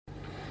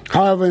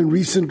However, in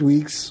recent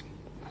weeks,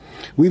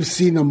 we've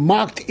seen a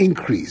marked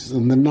increase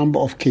in the number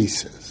of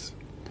cases.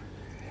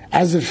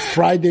 As of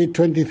Friday,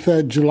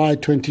 23rd July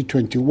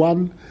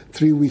 2021,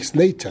 3 weeks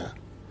later,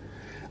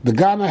 the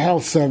Ghana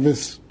Health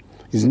Service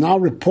is now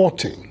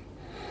reporting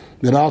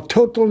that our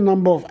total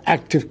number of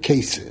active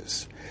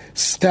cases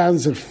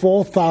stands at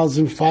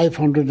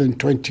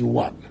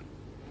 4,521.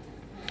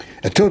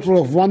 A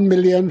total of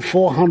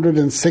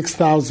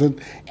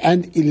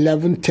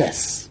 1,406,011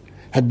 tests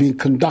have been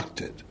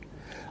conducted,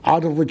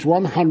 out of which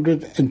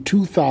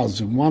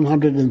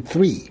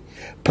 102,103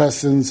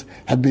 persons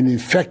have been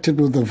infected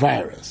with the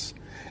virus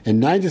and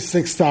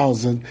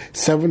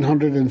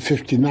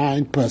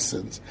 96,759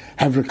 persons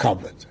have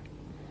recovered.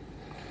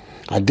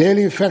 Our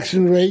daily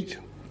infection rate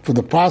for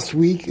the past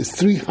week is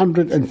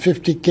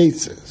 350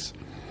 cases,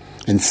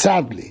 and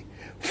sadly,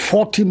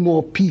 40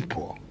 more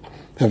people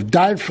have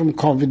died from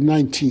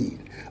COVID-19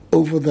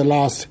 over the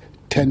last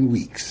 10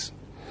 weeks,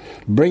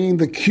 bringing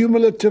the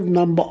cumulative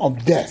number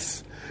of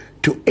deaths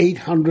to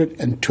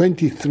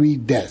 823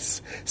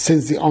 deaths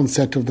since the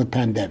onset of the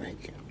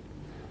pandemic.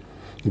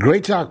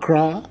 Greater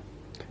Accra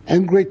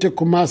and Greater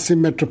Kumasi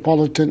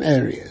metropolitan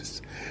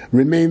areas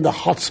remain the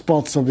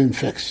hotspots of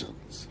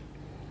infections.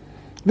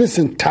 This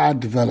entire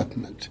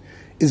development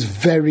is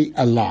very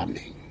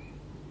alarming.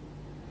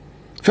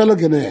 Fellow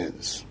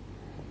Ghanaians,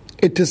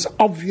 it is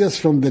obvious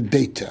from the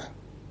data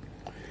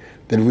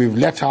that we've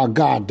let our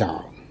guard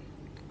down,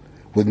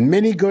 with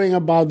many going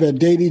about their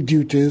daily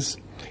duties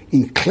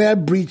in clear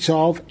breach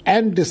of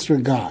and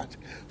disregard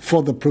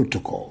for the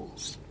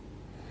protocols.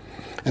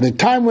 At a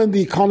time when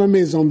the economy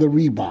is on the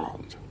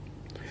rebound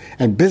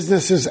and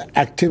businesses'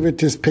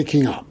 activities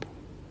picking up,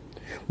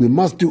 we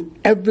must do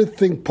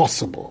everything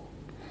possible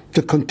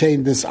to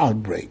contain this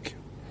outbreak.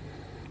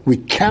 We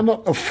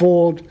cannot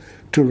afford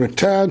to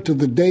return to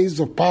the days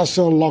of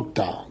partial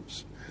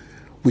lockdowns,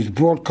 which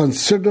brought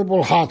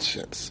considerable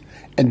hardships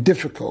and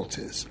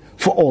difficulties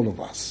for all of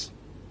us.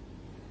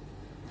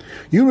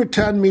 You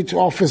returned me to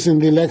office in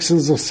the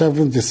elections of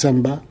 7th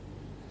December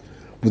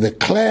with a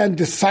clear and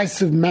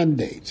decisive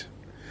mandate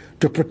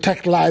to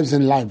protect lives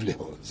and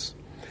livelihoods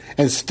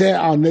and steer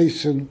our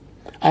nation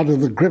out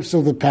of the grips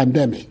of the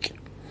pandemic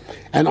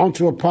and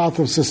onto a path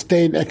of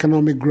sustained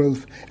economic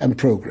growth and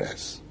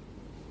progress.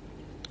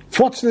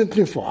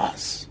 Fortunately for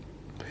us,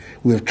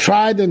 we have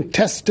tried and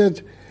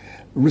tested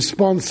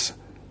response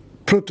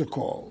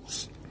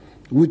protocols,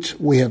 which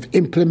we have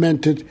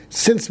implemented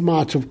since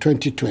March of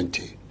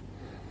 2020.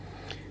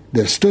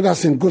 They've stood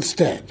us in good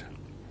stead,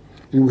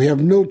 and we have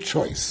no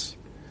choice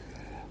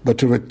but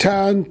to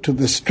return to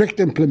the strict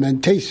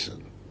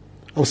implementation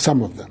of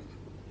some of them.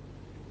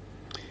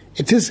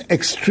 It is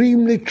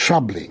extremely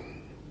troubling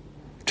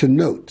to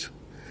note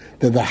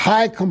that the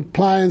high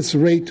compliance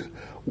rate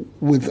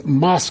with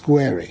mask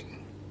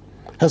wearing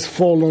has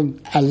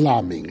fallen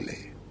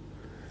alarmingly.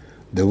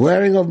 The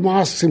wearing of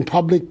masks in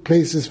public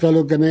places,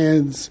 fellow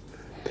Ghanaians,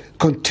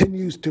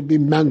 continues to be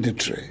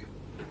mandatory.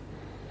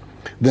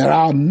 There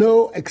are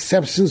no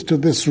exceptions to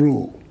this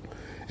rule,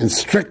 and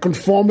strict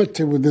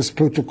conformity with this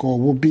protocol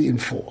will be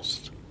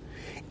enforced.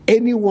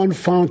 Anyone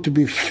found to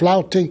be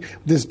flouting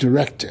this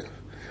directive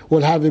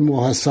will have him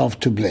or herself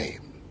to blame.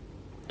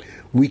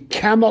 We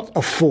cannot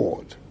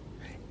afford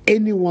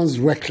anyone's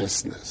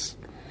recklessness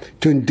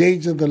to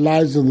endanger the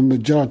lives of the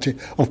majority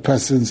of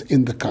persons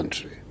in the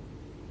country.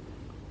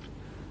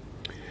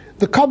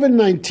 The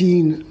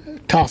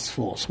COVID-19 task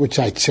force, which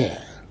I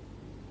chair,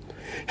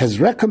 has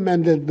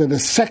recommended that a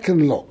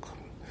second look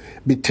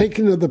be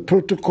taken of the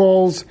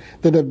protocols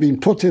that have been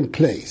put in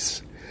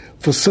place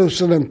for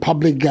social and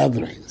public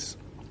gatherings,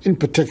 in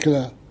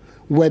particular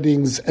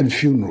weddings and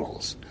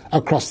funerals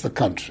across the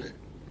country.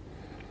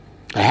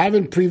 I have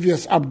in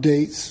previous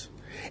updates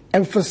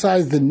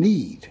emphasized the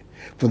need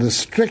for the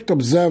strict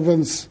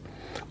observance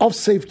of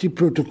safety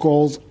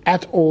protocols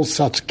at all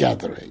such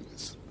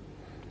gatherings.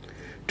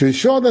 To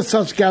ensure that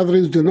such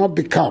gatherings do not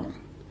become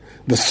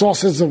the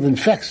sources of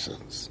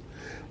infections,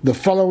 the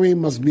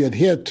following must be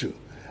adhered to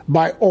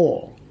by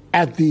all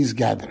at these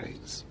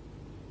gatherings.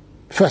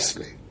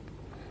 Firstly,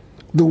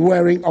 the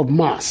wearing of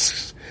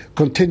masks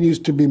continues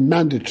to be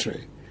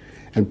mandatory,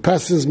 and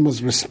persons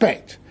must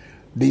respect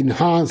the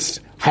enhanced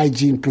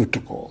hygiene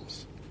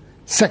protocols.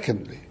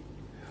 Secondly,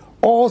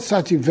 all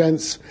such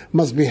events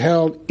must be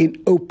held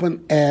in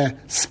open-air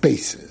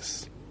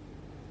spaces.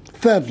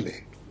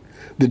 Thirdly,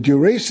 the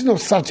duration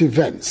of such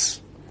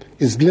events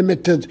is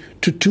limited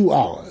to 2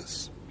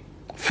 hours.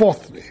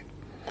 Fourthly,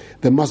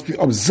 there must be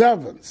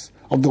observance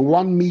of the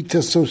 1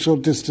 meter social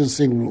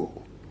distancing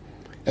rule.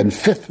 And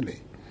fifthly,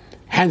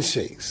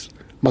 handshakes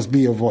must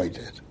be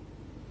avoided.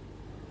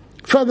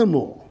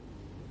 Furthermore,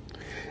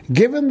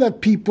 given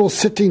that people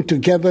sitting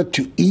together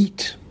to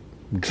eat,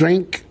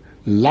 drink,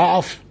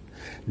 laugh,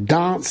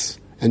 dance,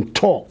 and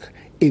talk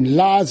in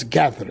large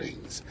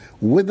gatherings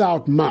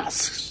without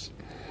masks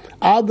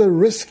are the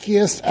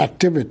riskiest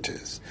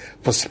activities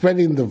for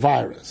spreading the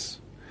virus,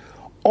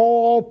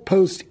 all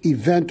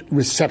post-event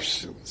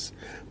receptions,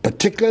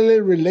 particularly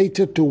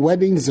related to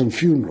weddings and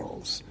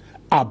funerals,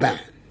 are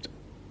banned.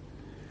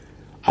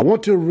 I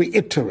want to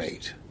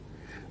reiterate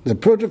the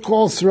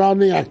protocols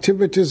surrounding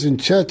activities in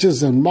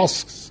churches and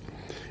mosques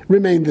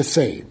remain the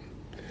same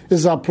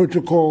as our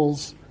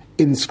protocols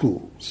in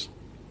schools.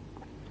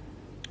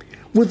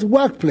 With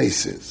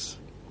workplaces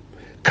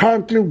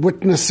currently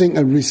witnessing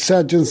a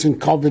resurgence in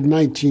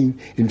COVID-19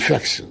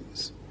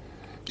 infections,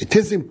 it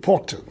is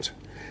important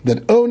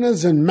that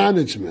owners and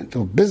management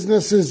of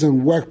businesses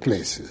and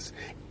workplaces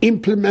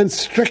implement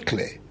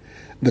strictly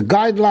the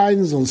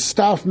guidelines on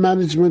staff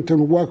management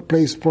and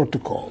workplace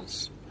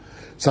protocols,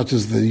 such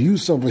as the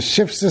use of a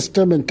shift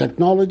system and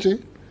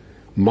technology,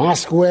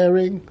 mask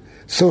wearing,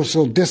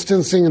 social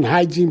distancing and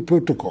hygiene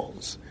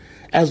protocols,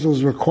 as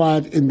was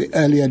required in the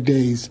earlier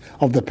days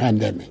of the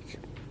pandemic.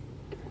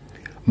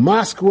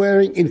 Mask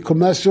wearing in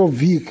commercial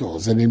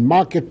vehicles and in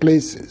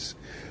marketplaces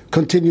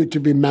continue to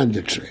be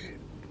mandatory.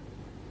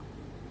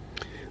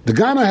 The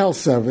Ghana Health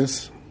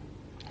Service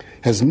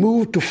has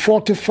moved to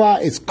fortify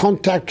its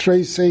contact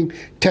tracing,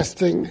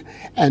 testing,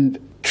 and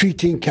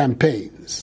treating campaigns.